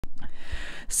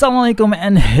Assalamualaikum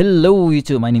and hello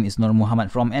YouTube. My name is Nur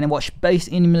Muhammad from Watch based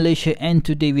in Malaysia, and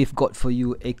today we've got for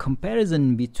you a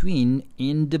comparison between,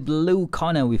 in the blue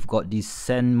corner we've got the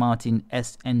San Martin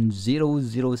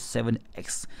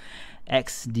SN007X.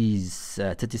 This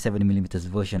 37mm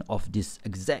version of this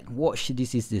exact watch.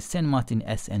 This is the San Martin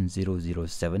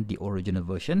SN007, the original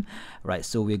version, right?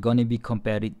 So we're gonna be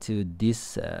compared it to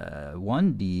this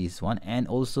one, and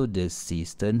also the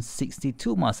Seestern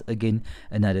 62 mask, again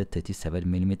another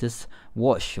 37mm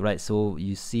watch, right? So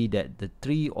you see that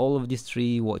all of these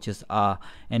three watches are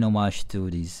an homage to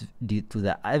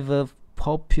the ever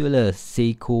popular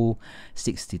Seiko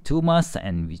 62 mask,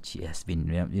 and which has been,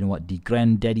 the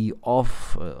granddaddy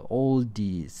of all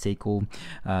the Seiko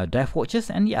dive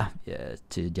watches. And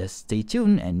to just stay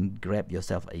tuned and grab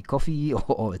yourself a coffee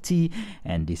or a tea,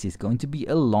 and this is going to be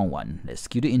a long one. Let's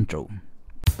cue the intro.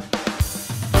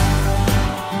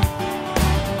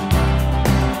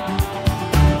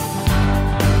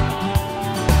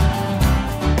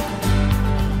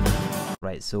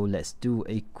 Right, so let's do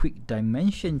a quick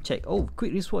dimension check.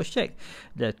 Quick wristwatch check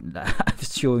that I've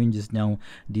shown just now.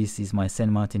 This is my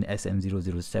San Martin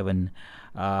SN007,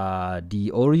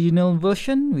 the original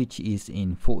version, which is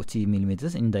in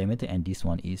 40mm in diameter, and this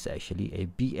one is actually a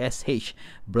BSH,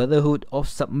 Brotherhood of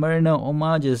Submariner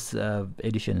Homages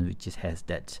edition, which has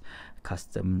that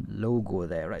custom logo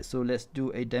there, right? So let's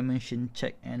do a dimension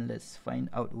check and let's find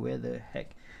out where the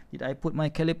heck did I put my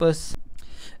calipers.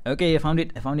 Okay, I found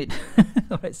it.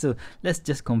 Alright, so let's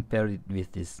just compare it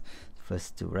with this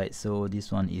first two, right? So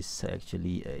this one is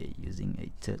actually using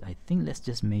a I think let's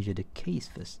just measure the case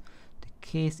first. The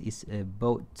case is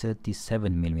about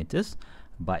 37mm,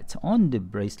 but on the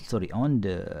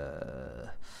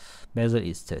bezel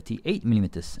is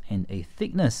 38mm, and a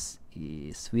thickness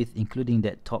is, with including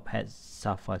that top hat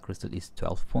sapphire crystal, is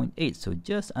 12.8, so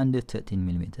just under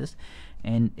 13mm,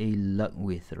 and a lug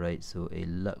width, right? So a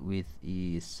lug width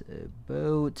is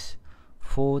about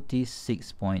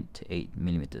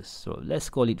 46.8mm, so let's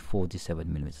call it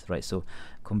 47mm, right? So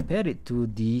compare it to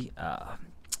the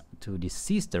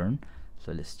Seestern.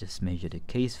 So let's just measure the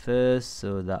case first.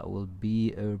 So that will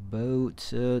be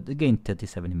about again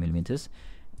 37mm,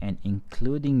 and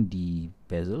including the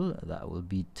bezel, that will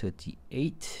be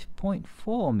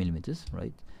 38.4mm,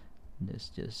 right? Let's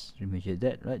just measure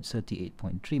that, right?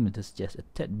 38.3mm, just a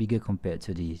tad bigger compared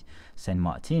to the San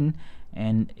Martin,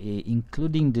 and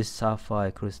including the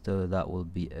sapphire crystal, that will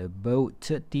be about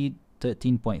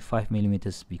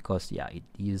 13.5mm, because it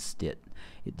used that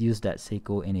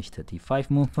Seiko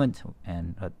NH35 movement,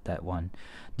 and that one,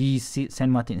 the San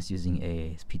Martin is using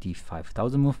a PT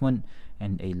 5000 movement,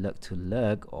 and a lug to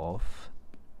lug of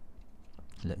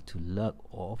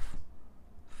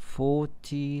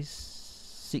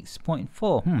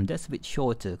 46.4. That's a bit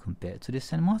shorter compared to the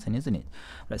San Martin, isn't it?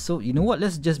 Right, so you know what,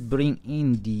 let's just bring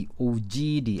in the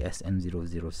OG, the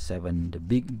SN007, the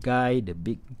big guy, the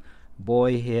big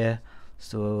boy here.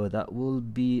 So that will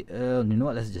be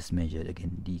let's just measure it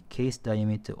again. The case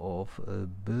diameter of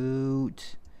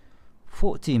about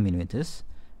 40mm,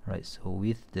 right? So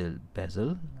with the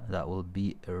bezel, that will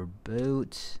be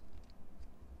about,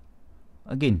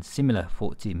 again, similar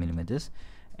 40mm,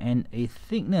 and a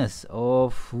thickness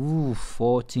of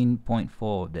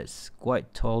 14.4. That's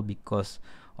quite tall because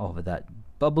of that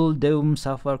bubble dome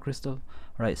sapphire crystal,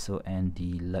 right? So, and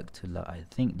the lug to lug, I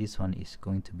think this one is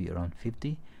going to be around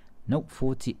 48mm,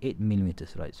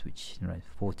 right?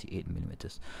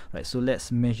 48mm, right? So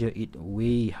let's measure it,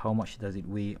 weigh, how much does it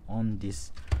weigh on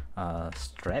these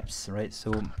straps, right?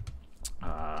 So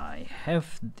I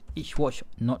have each watch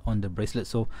not on the bracelet,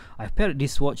 so I've paired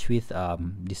this watch with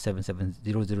this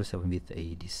 77007 with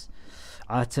this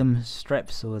atom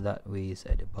strap, so that weighs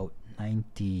at about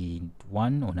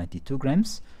 91 or 92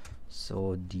 grams.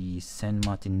 So the San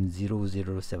Martin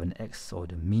 007X, or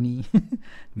the mini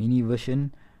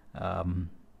version,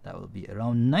 that will be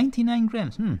around 99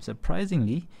 grams.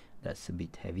 Surprisingly, that's a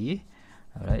bit heavier.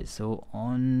 Alright, so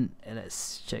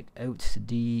let's check out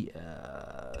the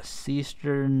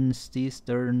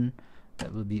Seestern.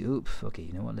 That will be, okay,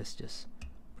 you know what, let's just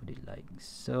put it like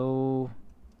so.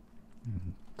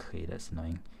 Okay, that's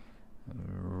annoying.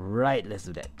 Right, let's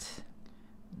do that.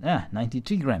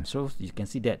 93 grams. So you can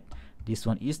see that this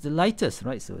one is the lightest,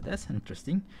 right? So that's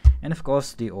interesting. And of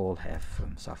course, they all have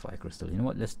sapphire crystal. You know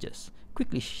what, let's just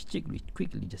quickly check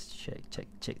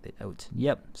that out.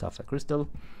 Yep, sapphire crystal,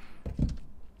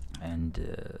 and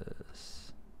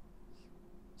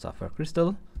sapphire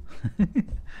crystal.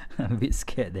 I'm a bit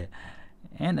scared there.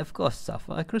 And of course,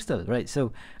 sapphire crystal, right?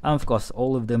 So of course,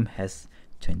 all of them has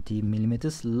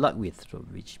 20mm lug width,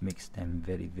 which makes them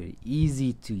very, very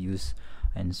easy to use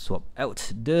and swap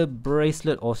out the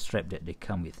bracelet or strap that they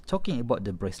come with. Talking about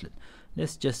the bracelet,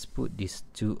 let's just put these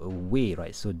two away,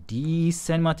 right? So the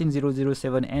San Martin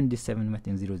 007 and the San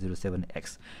Martin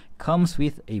 007X comes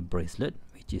with a bracelet,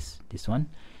 which is this one.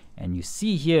 And you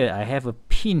see here, I have a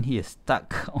pin here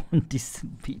stuck on this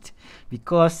bit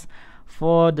because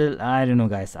for the, I don't know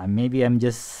guys, maybe I'm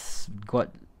just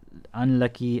got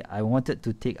unlucky. I wanted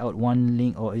to take out one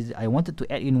link, or I wanted to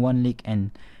add in one link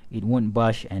and it won't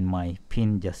budge, and my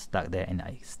pin just stuck there, and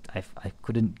I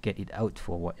couldn't get it out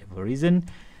for whatever reason.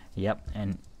 Yep,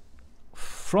 and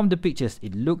from the pictures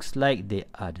it looks like they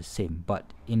are the same, but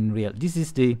in real, this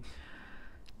is the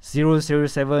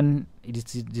 007,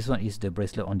 this one is the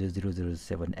bracelet on the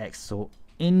 007X. So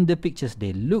in the pictures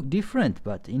they look different,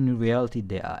 but in reality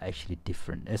they are actually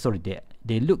different. Sorry,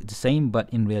 they look the same, but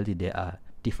in reality they are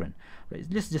different. Right,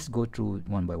 let's just go through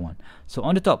one by one. So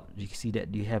on the top you can see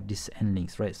that you have these end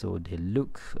links, right? So they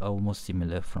look almost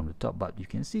similar from the top, but you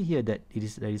can see here that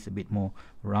there is a bit more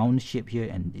round shape here,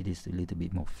 and it is a little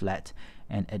bit more flat.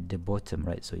 And at the bottom,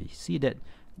 right, so you see that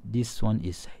this one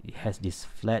it has this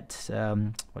flat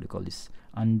what do you call this,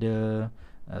 under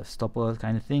stopper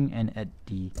kind of thing, and at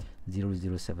the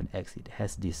 007X it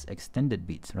has this extended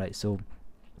bits, right? So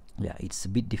yeah, it's a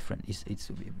bit different. It's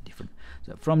a bit different.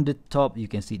 So from the top you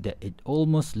can see that it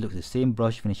almost looks the same,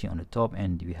 brush finishing on the top,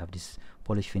 and we have this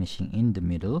polish finishing in the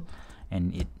middle.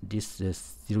 And this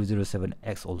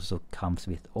 007X also comes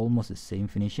with almost the same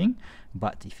finishing,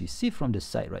 but if you see from the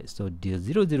side, right, so the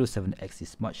 007X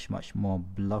is much more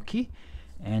blocky,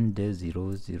 and the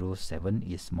 007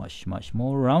 is much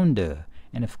more rounder.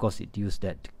 And of course it used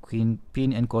that pin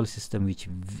and coil system, which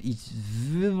is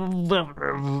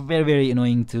very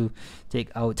annoying to take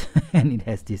out. And it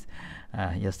has this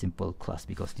just simple clasp,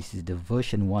 because this is the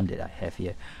version 1 that I have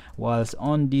here, whilst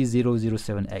on the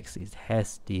 007X it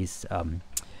has this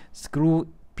screw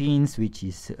pins, which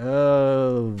is you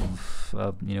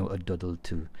know, a doddle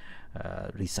to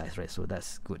resize, right? So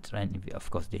that's good, right?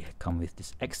 Of course they come with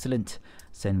this excellent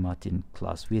San Martin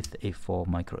clasp with a 4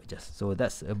 micro adjust. So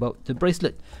that's about the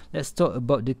bracelet. Let's talk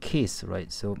about the case,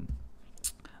 right? So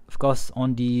of course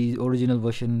on the original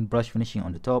version, brush finishing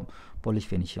on the top, polish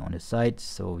finishing on the side.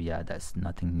 So yeah, that's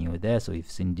nothing new there. So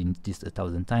you've seen this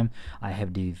 1,000 times. I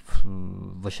have the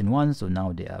version 1, so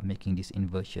now they are making this in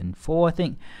version 4, I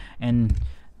think. And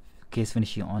case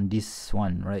finishing on this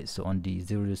one, right? So on the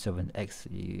 007X,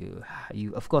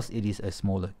 you of course it is a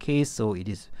smaller case, so it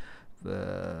is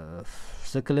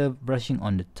circular brushing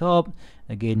on the top,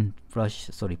 again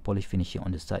polish finishing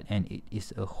on the side, and it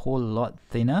is a whole lot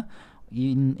thinner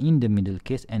in the middle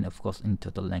case, and of course in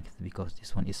total length, because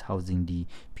this one is housing the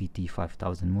PT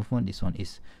 5000 movement. This one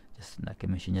is, just like I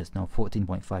mentioned just now,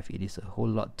 14.5. It is a whole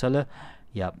lot taller.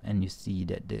 Yep, and you see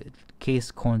that the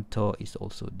case contour is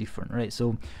also different, right?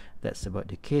 So that's about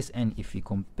the case. And if you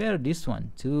compare this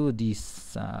one to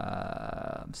this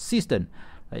Seestern,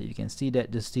 right, you can see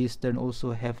that the Seestern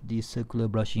also have the circular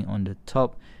brushing on the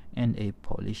top and a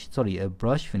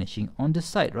brush finishing on the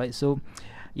side, right? So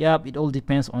yeah, it all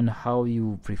depends on how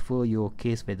you prefer your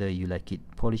case, whether you like it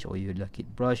polished or you like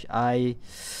it brush.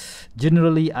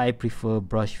 Generally I prefer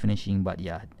brush finishing, but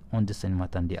yeah, on the San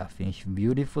Martin they are finished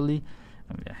beautifully.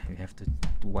 You have to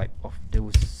wipe off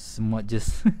those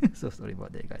smudges. So sorry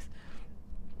about that, guys.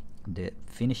 The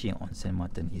finishing on San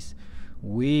Martin is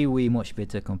way much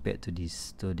better compared to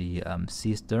this, to the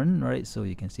Seestern, right? So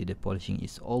you can see the polishing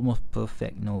is almost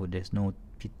perfect. No, there's no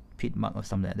pit mark or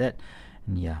something like that.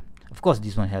 And yeah, of course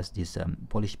this one has this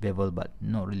polished bevel, but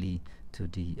not really to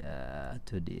the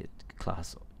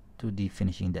class, to the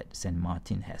finishing that San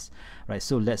Martin has, right?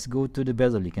 So let's go to the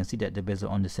bezel. You can see that the bezel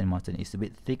on the San Martin is a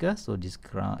bit thicker, so this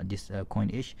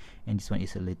coin edge, and this one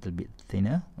is a little bit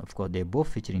thinner. Of course they're both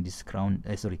featuring this coin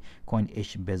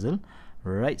edge bezel,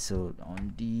 right? So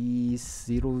on the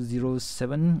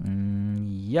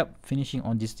 007, yep, finishing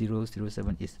on this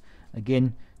 007 is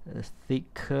again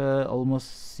thicker,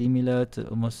 almost similar to,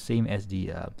 almost same as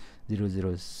the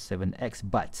 007X,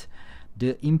 but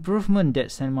the improvement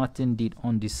that San Martin did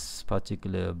on this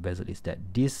particular bezel is that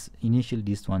this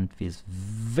one feels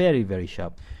very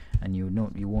sharp, and you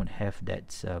won't have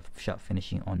that sharp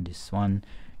finishing on this one.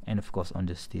 And of course on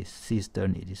this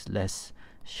Seestern it is less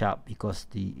sharp, because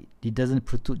it doesn't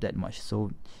protrude that much.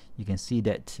 So you can see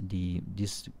that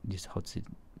this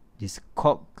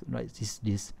cork, right,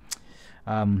 this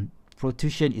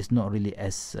protrusion is not really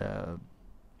as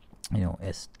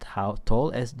as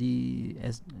tall as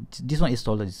this one is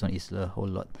taller, this one is a whole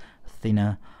lot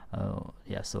thinner.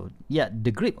 Yeah, so yeah,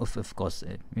 the grip of course,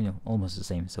 almost the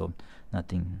same, so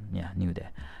nothing new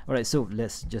there. All right, so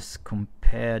let's just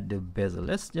compare the bezel.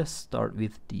 Let's just start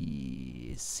with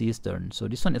the Seestern. So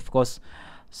this one, of course,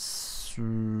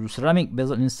 ceramic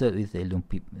bezel insert with a loom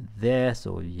pip there.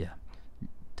 So yeah,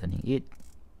 turning it.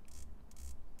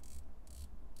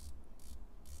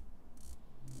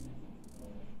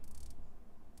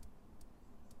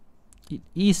 It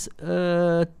is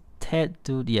a tad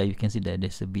to you can see that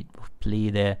there's a bit of play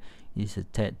there. It's a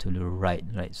tad to the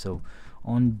right. So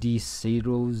on the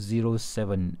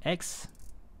 007X,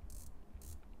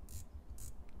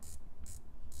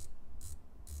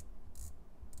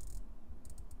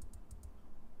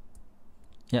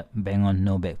 yep, bang on,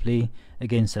 no back play.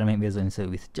 Again, ceramic bezel insert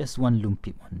with just one loom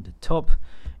pip on the top.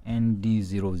 And the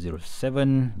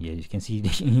 007, yeah, you can see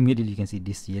immediately, you can see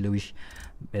this yellowish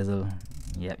bezel.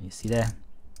 Yeah, you see there.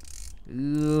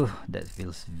 Ooh, that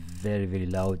feels very, very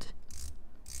loud.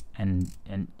 And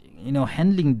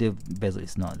handling the bezel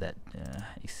is not that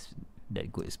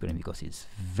good experience, because it's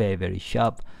very, very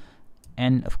sharp.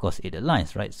 And of course it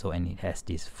aligns, right? So, and it has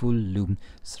this full loom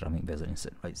ceramic bezel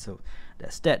insert, right? So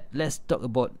that's that. Let's talk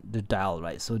about the dial,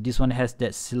 right? So this one has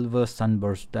that silver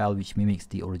sunburst dial, which mimics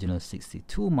the original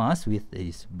 62 mask with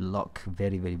this block,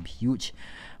 very, very huge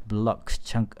block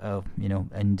chunk of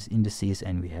indices.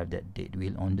 And we have that date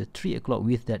wheel on the 3 o'clock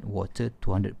with that water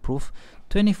 200 proof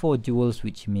 24 jewels,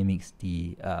 which mimics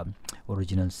the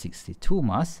original 62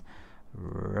 mask,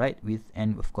 right?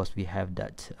 And of course we have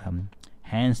that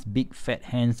hands, big fat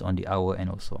hands on the hour, and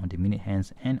also on the minute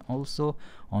hands, and also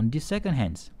on the second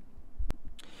hands.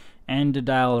 And the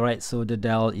dial, right? So the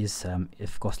dial is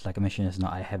of course, like I mentioned just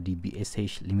now, I have the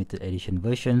BSH limited edition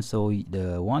version. So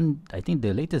the one, I think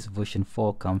the latest version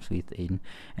 4 comes with an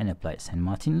applied San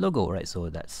Martin logo, right? So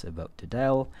that's about the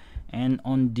dial. And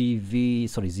on the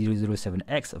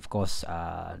 007X, of course,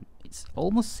 it's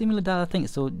almost similar dial, I think.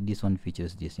 So this one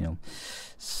features this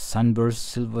sunburst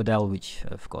silver dial, which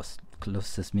of course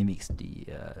closest mimics the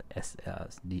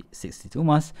 62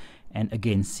 mask, and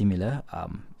again similar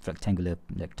rectangular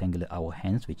hour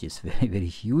hands, which is very, very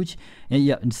huge. And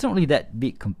yeah, it's not really that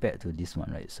big compared to this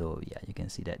one, right? So yeah, you can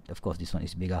see that of course this one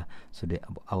is bigger, so the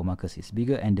hour markers is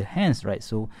bigger, and the hands, right,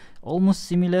 so almost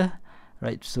similar,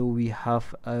 right? So we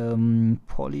have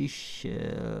polish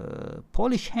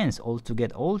hands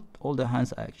altogether. All the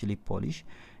hands are actually polished,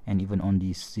 and even on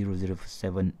the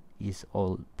 007 is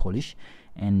all polished.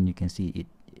 And you can see it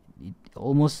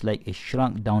almost like a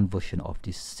shrunk down version of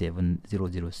this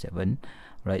 007,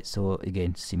 right? So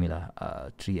again, similar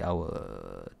 3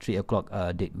 o'clock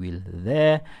date wheel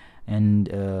there. And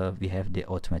we have the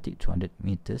automatic 200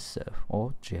 meters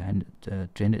or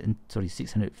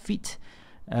 600 feet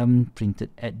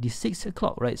printed at the 6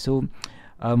 o'clock, right? So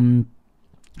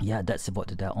yeah, that's about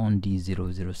the dial on the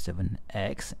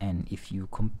 007X. And if you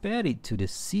compare it to the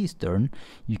Seestern,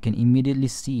 you can immediately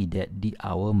see that the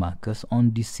hour markers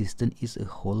on the Seestern is a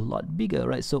whole lot bigger,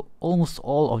 right? So almost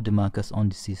all of the markers on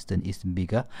the Seestern is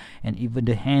bigger, and even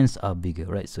the hands are bigger,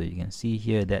 right? So you can see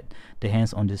here that the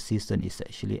hands on the Seestern is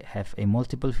actually have a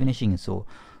multiple finishing. So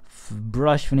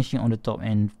brush finishing on the top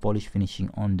and polish finishing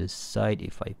on the side.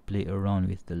 If I play around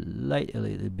with the light a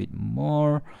little bit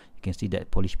more, you can see that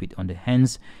polish bit on the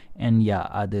hands. And yeah,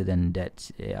 other than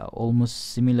that, yeah,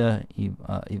 almost similar,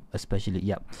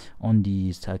 especially on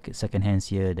the second hands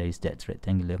here, there is that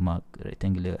rectangular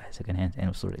second hand, and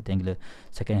also rectangular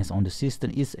second hands on the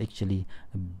Seestern is actually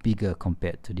bigger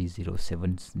compared to the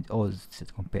 07 or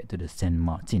compared to the San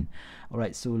Martin.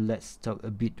 Alright, so let's talk a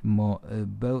bit more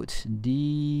about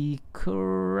the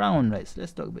crown, right? So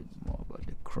let's talk a bit more about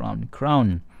the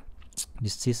crown.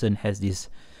 This Seestern has this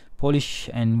polish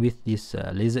and with this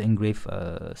laser engraved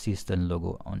Seestern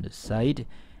logo on the side.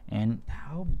 And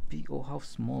how big or how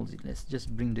small is it? Let's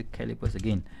just bring the calipers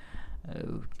again.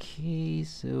 Okay,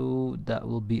 so that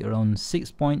will be around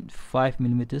 6.5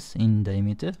 millimeters in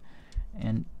diameter,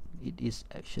 and it is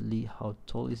actually, how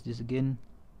tall is this again?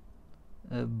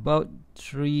 About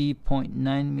 3.9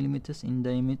 millimeters in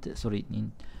diameter, sorry,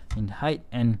 in height.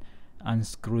 And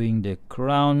unscrewing the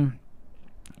crown,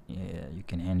 yeah, you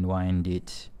can unwind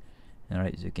it.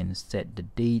 Alright, so you can set the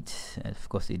date. Of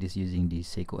course, it is using the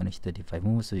Seiko NH35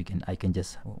 move, so I can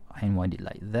just unwind it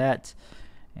like that,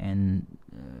 and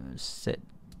set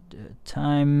the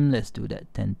time. Let's do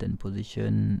that 10:10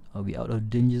 position. Are we out of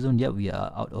danger zone? Yeah, we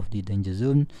are out of the danger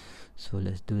zone, so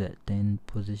let's do that 10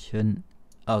 position.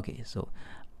 Okay, so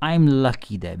I'm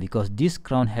lucky there, because this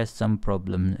crown has some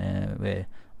problem where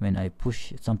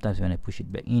sometimes when I push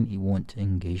it back in, it won't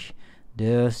engage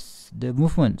the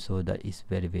movement, so that is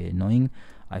very annoying.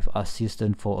 I've asked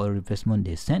Seestern for a replacement.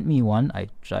 They sent me one. I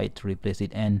tried to replace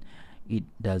it and it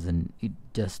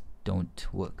just don't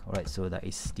work. Alright, so that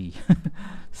is the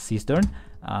Seestern.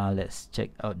 Let's check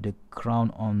out the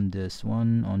crown on this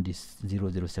one, on this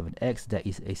 007X. That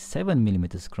is a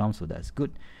 7mm crown, so that's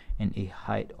good, and a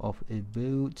height of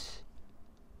about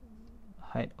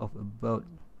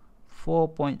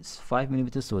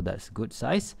 4.5mm, so that's good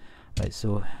size. Right,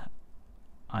 so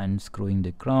unscrewing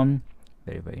the crown,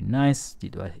 very nice.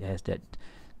 It has that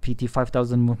PT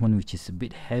 5000 movement, which is a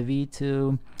bit heavy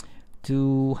to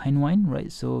unwind,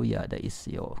 right? So yeah, that is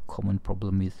your common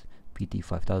problem with PT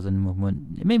 5000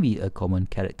 movement, maybe a common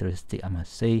characteristic, I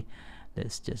must say.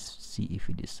 Let's just see if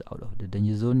it is out of the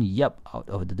danger zone. Yep, out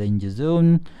of the danger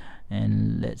zone.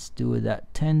 And let's do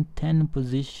that 10-10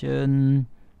 position,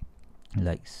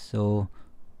 like so.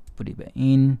 Put it back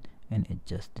in and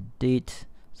adjust the date,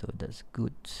 so that's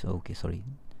good. So okay, sorry,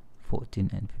 14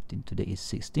 and 15, today is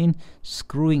 16.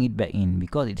 Screwing it back in,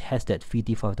 because it has that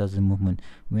VT 5000 movement.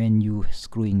 When you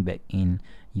screwing back in,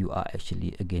 you are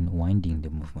actually again winding the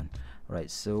movement. Right,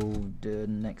 so the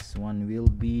next one will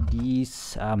be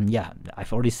this. Yeah,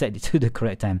 I've already set it to the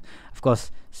correct time. Of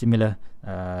course, similar.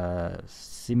 Oh,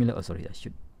 sorry, I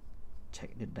should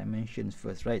check the dimensions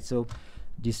first. Right, so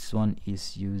this one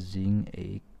is using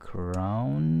a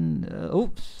crown.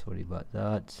 Oops, sorry about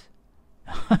that.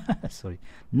 Sorry,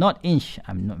 not inch.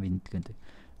 I'm not going to.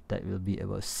 That will be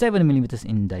about 7mm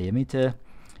in diameter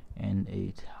and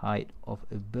a height of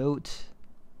about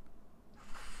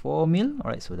 4mm.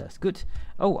 Alright, so that's good.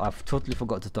 Oh, I've totally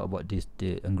forgot to talk about the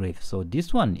engrave. So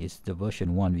this one is the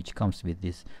version 1, which comes with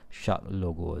this shark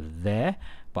logo there,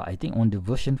 but I think on the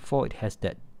version 4 it has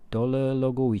that dollar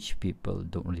logo, which people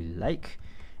don't really like.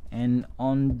 And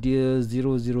on the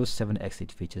 007X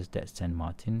it features that San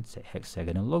Martin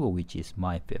hexagonal logo, which is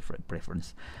my favorite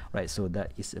preference. Right, so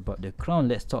that is about the crown.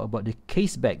 Let's talk about the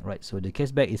case back. Right, so the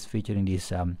case back is featuring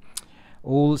this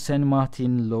old San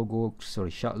Martin logo, sorry,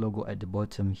 shark logo at the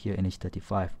bottom here,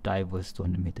 NH35 diverse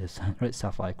 200 meters red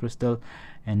sapphire crystal.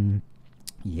 And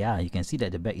yeah, you can see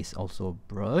that the back is also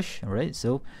brushed. Right,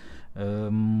 so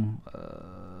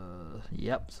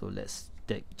yep, so let's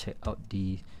check out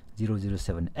the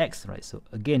 007X. Right, so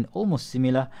again almost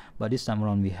similar, but this time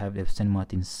around we have the San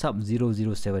Martin sub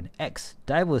 007X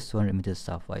diverse 200 meters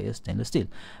sapphire stainless steel.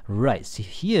 Right, so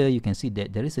here you can see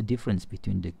that there is a difference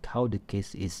between how the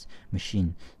case is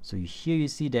machined. So here you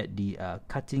see that the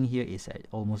cutting here is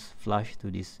almost flush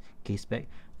to this case back,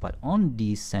 but on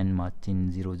the San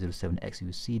Martin 007X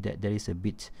you see that there is a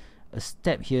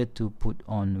step here to put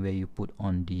on, where you put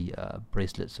on the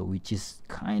bracelet, so which is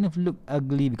kind of look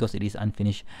ugly because it is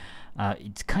unfinished.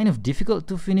 It's kind of difficult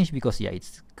to finish because yeah,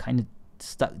 it's kind of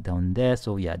stuck down there.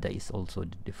 So yeah, that is also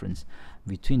the difference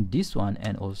between this one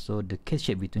and also the case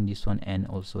shape between this one and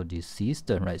also the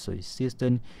Seestern. Right, so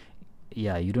Seestern,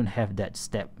 yeah, you don't have that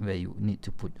step where you need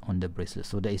to put on the bracelet.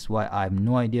 So that is why I have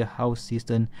no idea how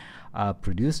Seestern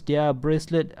produced their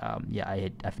bracelet. Yeah,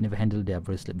 I've never handled their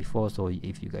bracelet before, so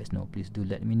if you guys know, please do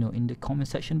let me know in the comment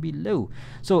section below.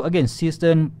 So again,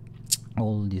 Seestern,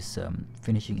 all this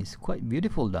finishing is quite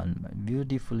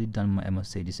beautifully done, I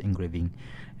must say, this engraving.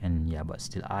 And yeah, but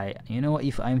still, you know,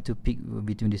 if I'm to pick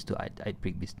between these two, I'd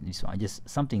pick this one. Just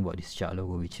something about this shark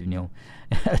logo, which, you know,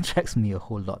 attracts me a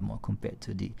whole lot more compared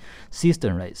to the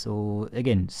Seestern. Right, so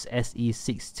again,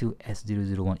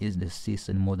 SE62S001 is the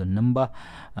Seestern model number.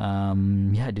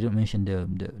 Yeah, they don't mention the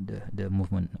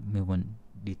movement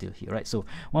detail here. Right, so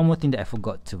one more thing that I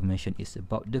forgot to mention is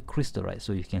about the crystal. Right,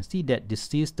 so you can see that the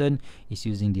Seestern is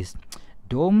using this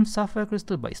dome sapphire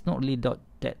crystal, but it's not really that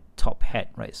top hat.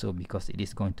 Right, so because it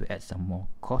is going to add some more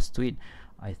cost to it,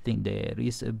 I think there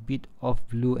is a bit of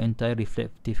blue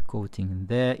anti-reflective coating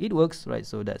there. It works, right,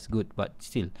 so that's good, but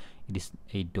still it is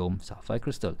a dome sapphire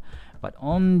crystal. But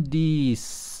on the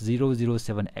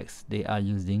 007X they are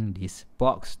using this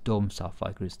box dome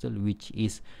sapphire crystal, which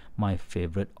is my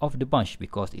favorite of the bunch,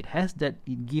 because it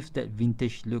gives that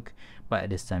vintage look, but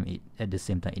at the same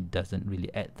time it doesn't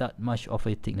really add that much of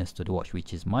a thickness to the watch,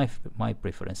 which is my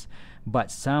preference.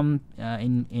 But some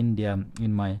in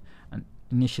my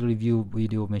initial review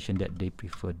video mentioned that they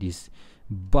prefer this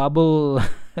bubble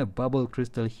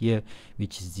crystal here,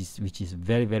 which is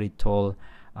very tall.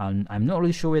 And I'm not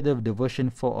really sure whether the version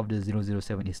 4 of the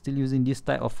 007 is still using this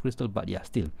type of crystal, but yeah,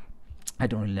 still I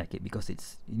don't really like it because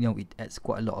it's, you know, it adds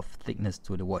quite a lot of thickness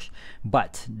to the watch.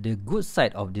 But the good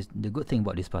side of this, the good thing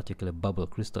about this particular bubble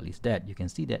crystal is that you can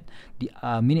see that the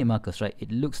minute markers, right,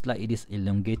 it looks like it is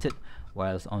elongated,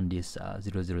 whilst on this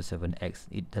 007X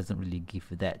it doesn't really give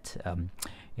that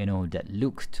you know, that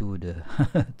look to the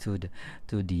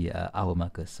to the hour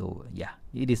marker. So yeah,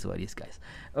 it is what it is, guys.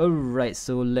 All right,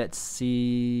 so let's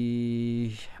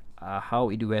see how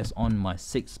it wears on my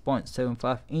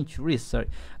 6.75-inch wrist. Sorry,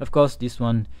 of course this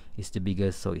one is the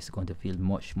biggest, so it's going to feel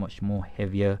much more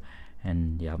heavier,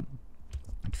 and yeah,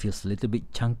 it feels a little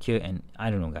bit chunkier, and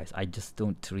I don't know, guys, I just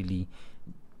don't really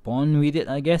bond with it,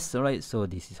 I guess. All right, so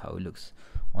this is how it looks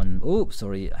on. Oh,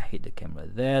 sorry, I hit the camera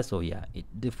there. So yeah,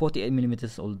 the 48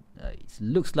 millimeters old, it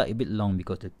looks like a bit long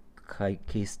because the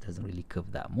case doesn't really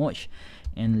curve that much.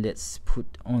 And let's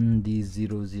put on the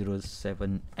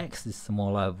 007X, the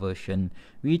smaller version,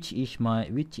 which is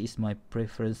my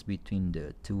preference between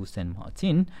the two San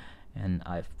Martin, and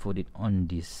I've put it on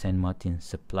the San Martin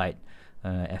supplied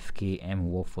FKM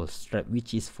waffle strap,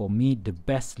 which is for me the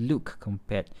best look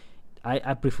compared.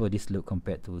 I prefer this look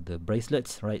compared to the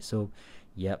bracelets, right? So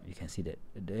yep, you can see that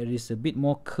there is a bit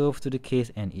more curve to the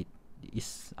case, and it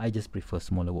is, I just prefer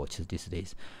smaller watches these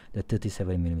days. The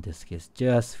 37mm case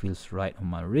just feels right on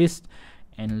my wrist.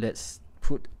 And let's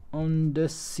put on the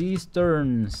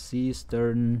Seestern.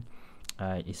 Seestern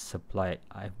is supplied.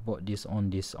 I bought this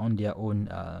on their own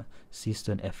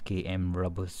Seestern FKM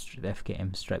rubber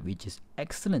FKM strap, which is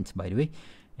excellent, by the way.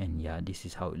 And yeah, this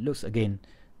is how it looks. Again,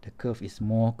 the curve is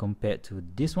more compared to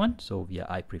this one, so yeah,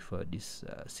 I prefer this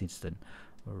Seestern.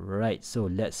 Right, so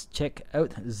let's check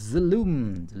out the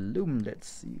loom. Let's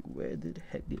see, where the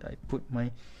heck did I put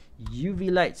my UV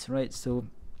lights, right? So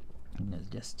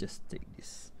let's just take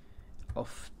this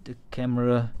off the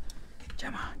camera.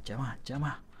 Jama.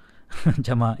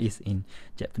 Jama is in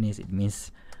Japanese, it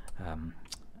means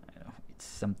it's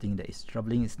something that is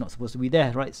troubling, it's not supposed to be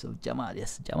there, right? So jama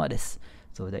desu.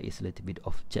 So that is a little bit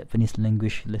of Japanese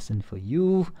language lesson for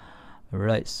you.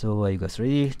 Right, so are you guys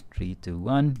ready? 3, 2,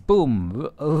 1, boom!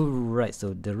 Alright,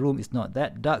 so the room is not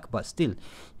that dark, but still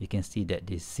you can see that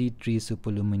the C3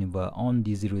 superluminous bar on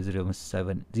the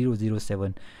 007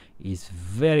 is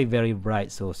very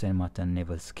bright. So San Martin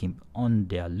never skimp on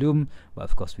their loom, but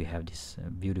of course we have this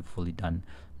beautifully done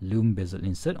loom bezel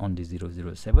insert on the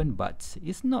 007, but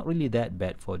it's not really that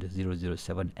bad for the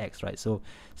 007X, right? So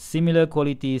similar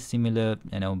quality, similar,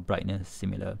 you know, brightness,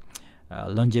 similar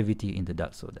longevity in the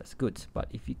dark, so that's good. But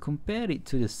if you compare it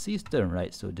to the Seestern,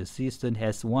 right, so the Seestern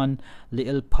has one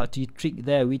little party trick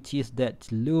there, which is that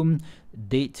loom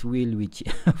date wheel, which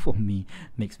for me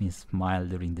makes me smile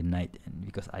during the night, and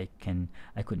because I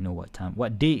could know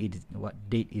what date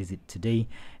is it today.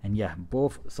 And yeah,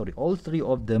 all three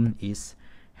of them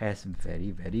has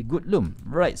very good loom,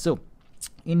 right? So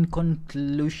in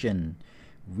conclusion,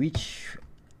 which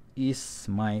is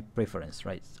my preference,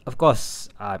 right? Of course,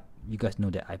 you guys know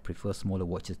that I prefer smaller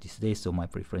watches these days, so my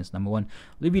preference number one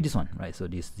will be this one, right? So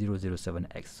this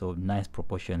 007X. So nice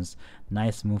proportions,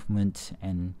 nice movement,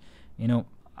 and you know,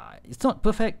 it's not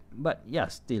perfect, but yeah,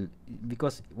 still,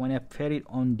 because when I pair it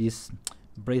on this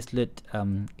bracelet,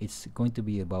 it's going to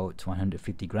be about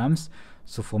 150 grams.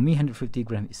 So for me, 150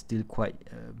 grams is still quite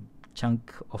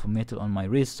chunk of metal on my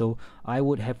wrist, so I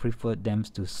would have preferred them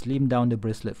to slim down the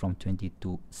bracelet from 20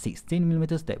 to 16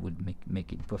 millimeters. That would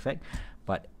make it perfect,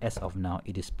 but as of now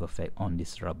it is perfect on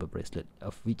this rubber bracelet,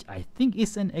 of which I think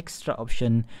is an extra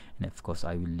option. And of course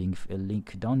I will link a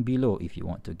link down below if you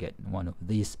want to get one of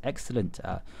these excellent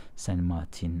San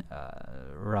Martin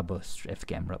rubber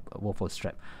FKM waffle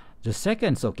strap. The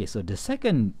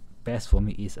second best for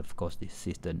me is of course the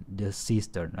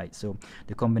Seestern, right? So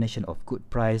the combination of good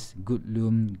price, good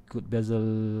loom, good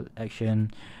bezel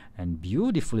action, and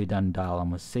beautifully done dial, I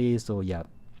must say. So yeah,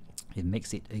 it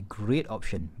makes it a great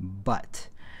option. But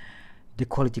the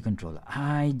quality control,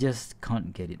 I just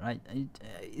can't get it right.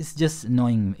 It's just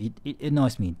annoying. It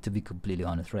annoys me, to be completely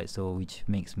honest, right? So which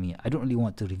makes me, I don't really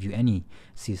want to review any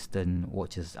Seestern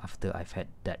watches after I've had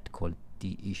that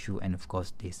quality issue. And of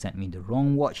course they sent me the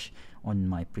wrong watch on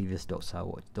my previous Doxa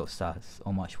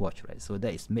homage watch, right? So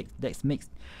that makes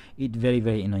it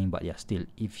very annoying. But yeah, still,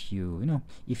 if you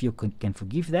can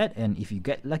forgive that, and if you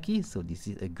get lucky, so this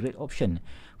is a great option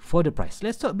for the price.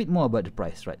 Let's talk a bit more about the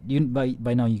price, right?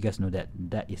 By now you guys know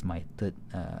that is my third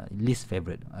least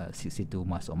favorite 62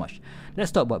 mass homage.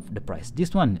 Let's talk about the price.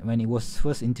 This one, when it was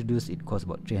first introduced, it cost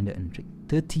about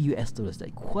 $330.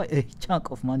 Like quite a chunk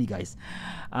of money, guys.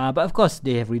 But of course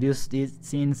they have reduced it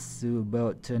since to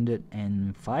about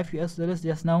 $205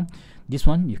 just now. This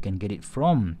one you can get it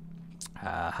from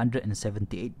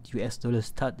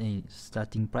 $178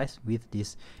 starting price with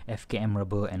this FKM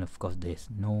rubber, and of course there's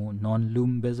no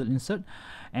non-loom bezel insert.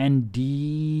 And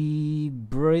you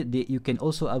can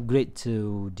also upgrade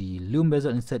to the loom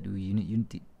bezel insert. You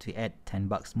need to add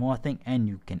 $10 more, I think, and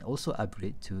you can also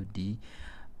upgrade to the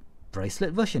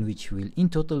bracelet version, which will in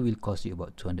total will cost you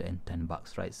about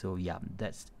 $210, right? So yeah,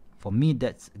 that's, for me,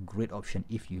 that's a great option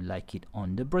if you like it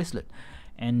on the bracelet.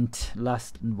 And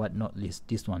last but not least,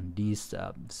 this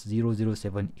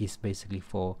 007 is basically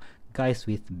for guys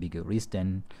with bigger wrist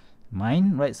than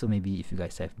mine, right? So maybe if you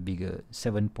guys have bigger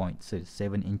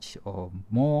 7.7 inch or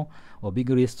more, or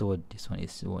bigger wrist, so this one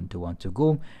is the one to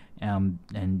go. And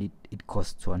it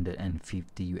costs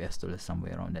 $250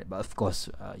 somewhere around that. But of course,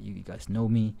 you guys know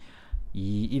me,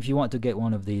 if you want to get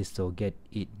one of these, so get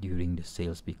it during the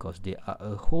sales, because they are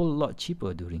a whole lot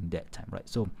cheaper during that time, right?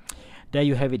 So there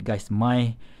you have it, guys,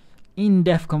 my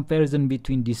in-depth comparison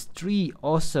between these three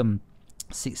awesome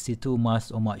 62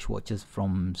 mass homage watches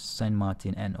from San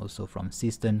Martin and also from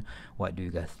Seestern. What do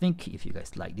you guys think? If you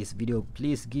guys like this video,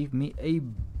 please give me a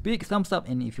big thumbs up,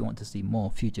 and if you want to see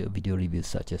more future video reviews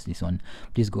such as this one,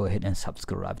 please go ahead and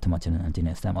subscribe to my channel. Until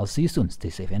next time, I'll see you soon. Stay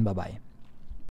safe and bye bye.